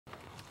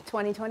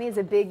2020 is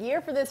a big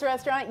year for this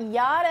restaurant.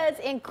 Yada's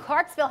in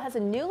Clarksville has a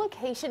new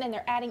location and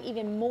they're adding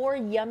even more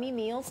yummy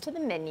meals to the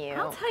menu.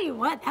 I'll tell you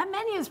what, that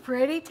menu is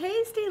pretty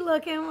tasty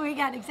looking. We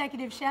got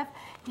Executive Chef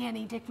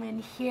Danny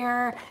Dickman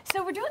here.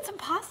 So we're doing some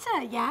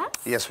pasta, yes?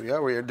 Yes, we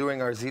are. We are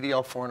doing our Ziti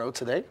al Forno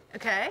today.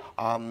 Okay.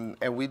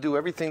 And we do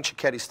everything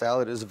cicchetti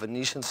style. It is a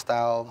Venetian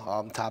style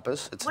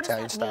tapas. It's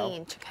Italian style.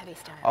 What does that mean, cicchetti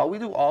style? We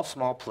do all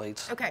small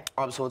plates. Okay.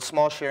 So it's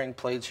small sharing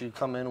plates. You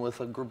come in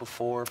with a group of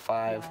 4 or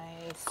 5,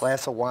 nice.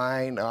 Glass of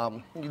wine.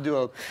 You do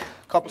a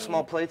couple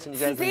small plates and you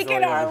guys Speaking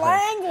enjoy our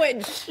everything.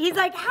 language. He's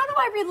like, how do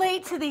I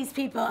relate to these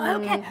people?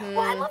 Okay,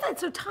 well, I love that.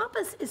 So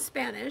tapas is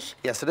Spanish.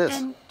 Yes, it is.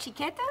 And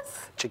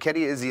chiquetas?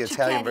 Cicchetti is the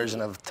Italian Cicchetti.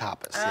 version of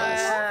tapas. I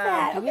Yes. love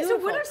that. Okay, so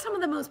Beautiful. what are some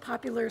of the most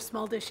popular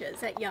small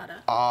dishes at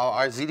Yada?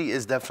 Our ziti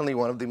is definitely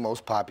one of the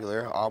most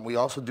popular. We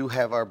also do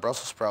have our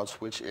Brussels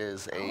sprouts, which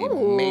is a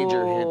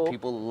major hit.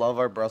 People love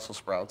our Brussels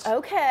sprouts.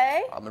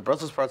 Okay. And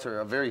Brussels sprouts are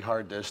a very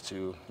hard dish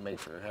to make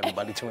for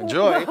everybody to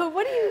enjoy.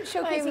 What are you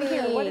showcasing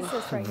here? What is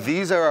this right here?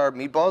 These are our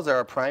meatballs. They're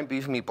our prime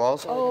beef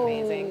meatballs. Those look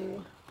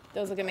amazing.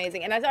 Those look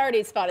amazing. And I've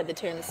already spotted the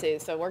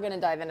tiramisu, so we're going to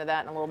dive into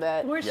that in a little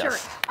bit. We're Yes.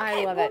 sure. I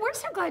Okay, love well, it. we're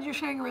so glad you're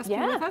sharing a recipe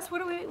Yeah. with us.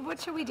 What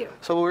should we do?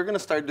 So what we're going to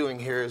start doing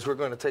here is we're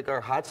going to take our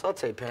hot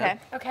saute pan.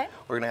 Okay. Okay.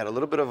 We're going to add a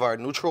little bit of our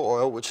neutral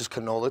oil, which is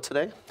canola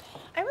today.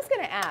 I was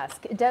going to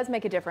ask, it does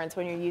make a difference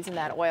when you're using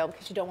that oil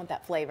because you don't want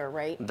that flavor,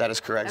 right? That is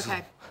correct.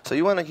 Okay. So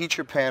you want to heat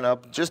your pan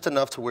up just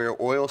enough to where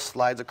oil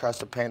slides across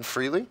the pan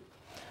freely.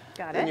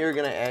 Got Then it. you're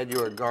going to add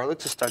your garlic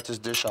to start this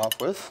dish off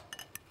with.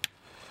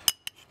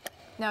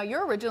 Now,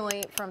 you're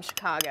originally from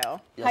Chicago.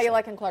 Yes, How you sir.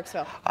 liking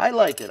Clarksville? I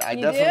like it. I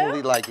You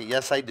definitely do? like it.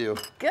 Yes, I do.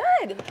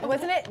 Good.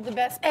 Wasn't it the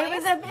best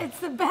place? It's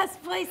the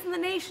best place in the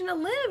nation to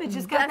live. It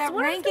just got That's that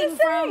what I was ranking gonna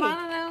from, say.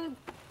 I don't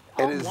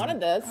know, It is. One of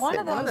those. one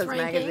of those rankings.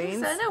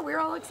 magazines. I know, we're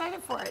all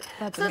excited for it.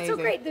 That's so it's so amazing.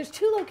 great. There's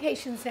 2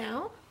 locations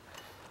now.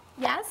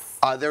 Yes?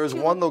 There is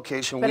one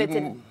location. But it's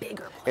in a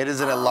bigger place. It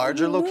is in a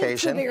larger You moved to a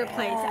location. bigger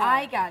place.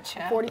 I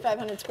gotcha.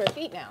 4,500 square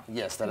feet now.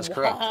 Yes, that is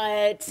correct.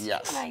 What?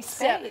 Yes. Nice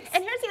So, space.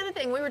 and here's the other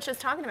thing. We were just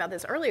talking about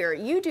this earlier.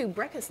 You do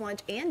breakfast, lunch,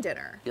 and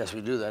dinner. Yes,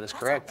 we do. That is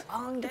correct.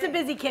 Long day. It's a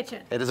busy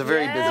kitchen. It is a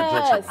very busy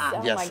Yes. kitchen.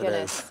 Oh, Yes, my it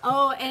goodness. is.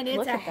 Oh, and it's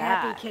Look a at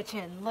happy that.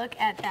 kitchen. Look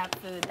at that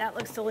food. That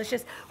looks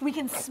delicious. We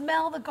can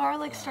smell the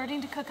garlic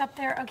starting to cook up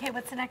there. Okay,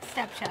 what's the next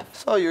step, Chef?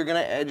 So you're gonna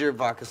add your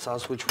vodka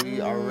sauce, which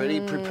we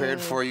already prepared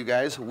for you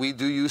guys. We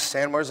do use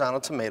San Marzano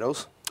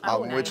tomatoes,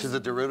 which nice. is a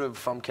derivative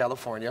from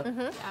California.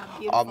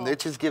 Beautiful. It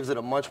just gives it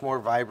a much more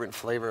vibrant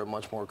flavor, a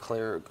much more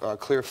clear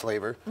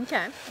flavor.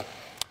 Okay.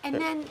 And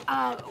then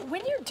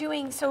when you're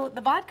doing, so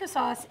the vodka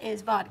sauce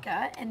is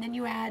vodka, and then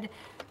you add,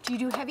 do you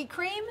do heavy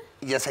cream?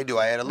 Yes, I do.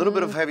 I add a little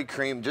bit of heavy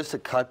cream just to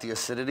cut the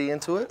acidity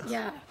into it.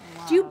 Yeah.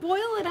 Do you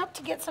boil it up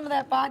to get some of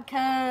that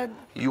vodka?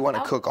 You want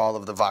to cook all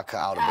of the vodka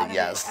out of it,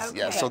 yes. Okay,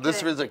 Yes. So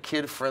this good. is a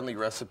kid-friendly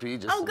recipe,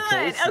 just Oh, in good.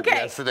 case. Okay.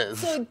 Yes, it is.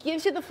 So it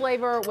gives you the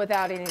flavor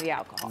without any of the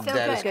alcohol. So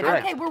That is good.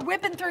 correct. Okay, we're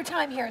whipping through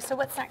time here. So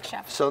what's next,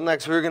 Chef? So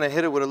next, we're gonna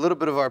hit it with a little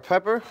bit of our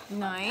pepper.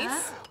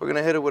 Nice. We're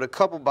gonna hit it with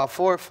about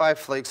 4 or 5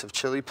 flakes of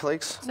chili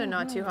flakes. So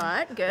not too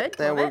hot. Good.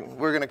 Then Love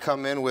we're gonna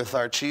come in with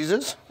our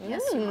cheeses.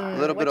 Yes, A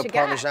little bit What of you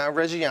got? Parmesan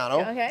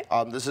Reggiano. Okay.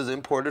 This is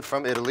imported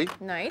from Italy.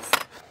 Nice.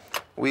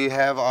 We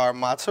have our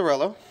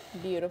mozzarella.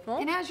 Beautiful.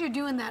 And as you're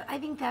doing that, I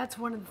think that's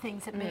one of the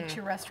things that makes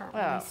your restaurant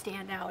really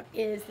stand out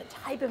is the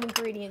type of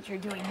ingredients you're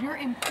doing. You're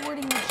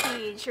importing the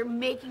cheese. You're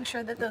making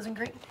sure that those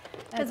ingredients,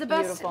 because the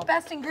beautiful.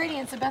 best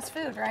ingredients, the best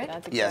food, right?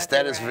 That's Yes, exactly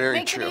that is right. very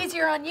Makes true. it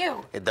easier on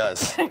you. It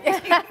does.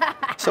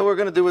 So we're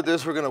gonna do with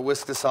this, we're gonna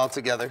whisk this all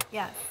together.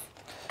 Yes.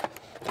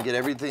 To get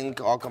everything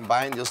all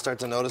combined, you'll start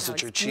to notice that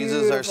it's your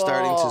cheeses are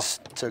starting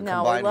to No,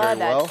 combine we love very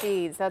that well.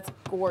 cheese. That's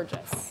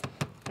gorgeous.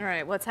 All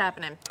right, what's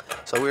happening?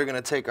 So we're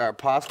gonna take our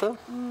pasta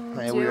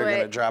and we are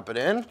gonna it. drop it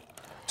in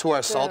to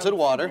our salted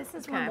water. This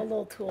is one of the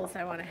little tools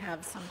I want to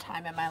have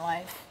sometime in my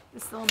life.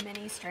 This little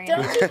mini strainer.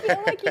 Don't you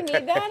feel like you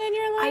need that in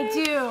your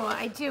life?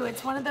 I do.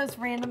 It's one of those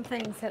random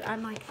things that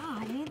I'm like, oh,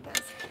 I need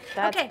this.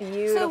 That's okay, so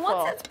beautiful.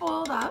 once it's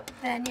boiled up,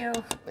 then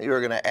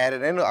You're gonna add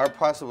it in. Our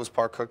pasta was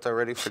part cooked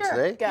already for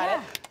today. Got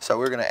it. So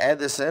we're gonna add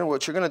this in.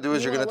 What you're gonna do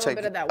is you're You gonna want a take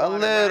little bit of that a water,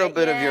 little right?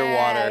 bit of your I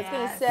water. was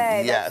gonna say,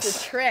 that's Yes.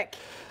 the trick.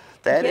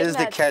 That Getting is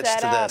the that catch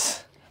set to up.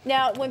 this.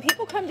 Now, when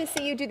people come to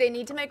see you, do they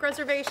need to make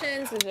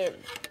reservations? Is it,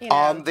 you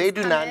know, They just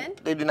do come not. in?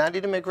 They do not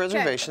need to make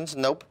reservations.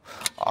 Nope.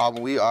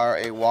 We are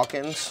a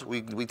walk-ins.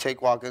 We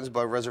take walk-ins,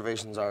 but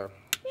reservations are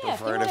Yeah, if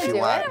you preferred wanna if you do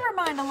it. want. never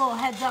mind a little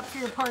heads up for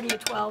your party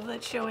at 12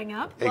 that's showing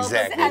up.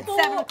 Exactly. At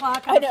 7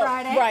 o'clock I on know,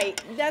 Friday.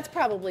 right. That's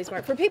probably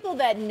smart. For people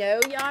that know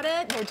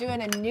Yada, they're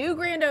doing a new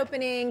grand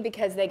opening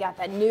because they got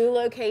that new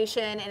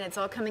location, and it's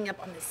all coming up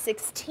on the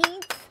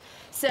 16th.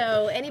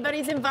 So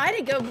anybody's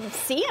invited, go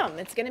see them.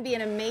 It's going to be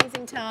an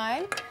amazing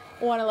time.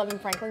 111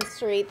 Franklin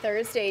Street,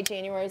 Thursday,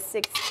 January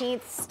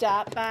 16th.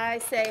 Stop by,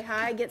 say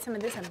hi, get some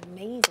of this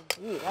amazing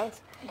food. That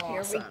was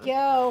awesome. Here we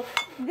go.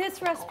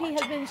 This recipe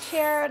has been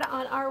shared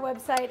on our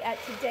website at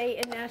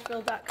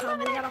todayinnashville.com.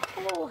 We got a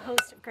whole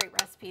host of great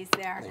recipes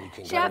there.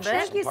 Chef,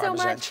 thank you so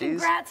much.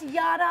 Congrats,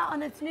 Yada,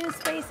 on its new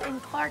space in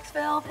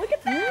Clarksville. Look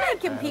at that.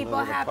 Making people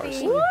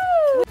happy. Woo!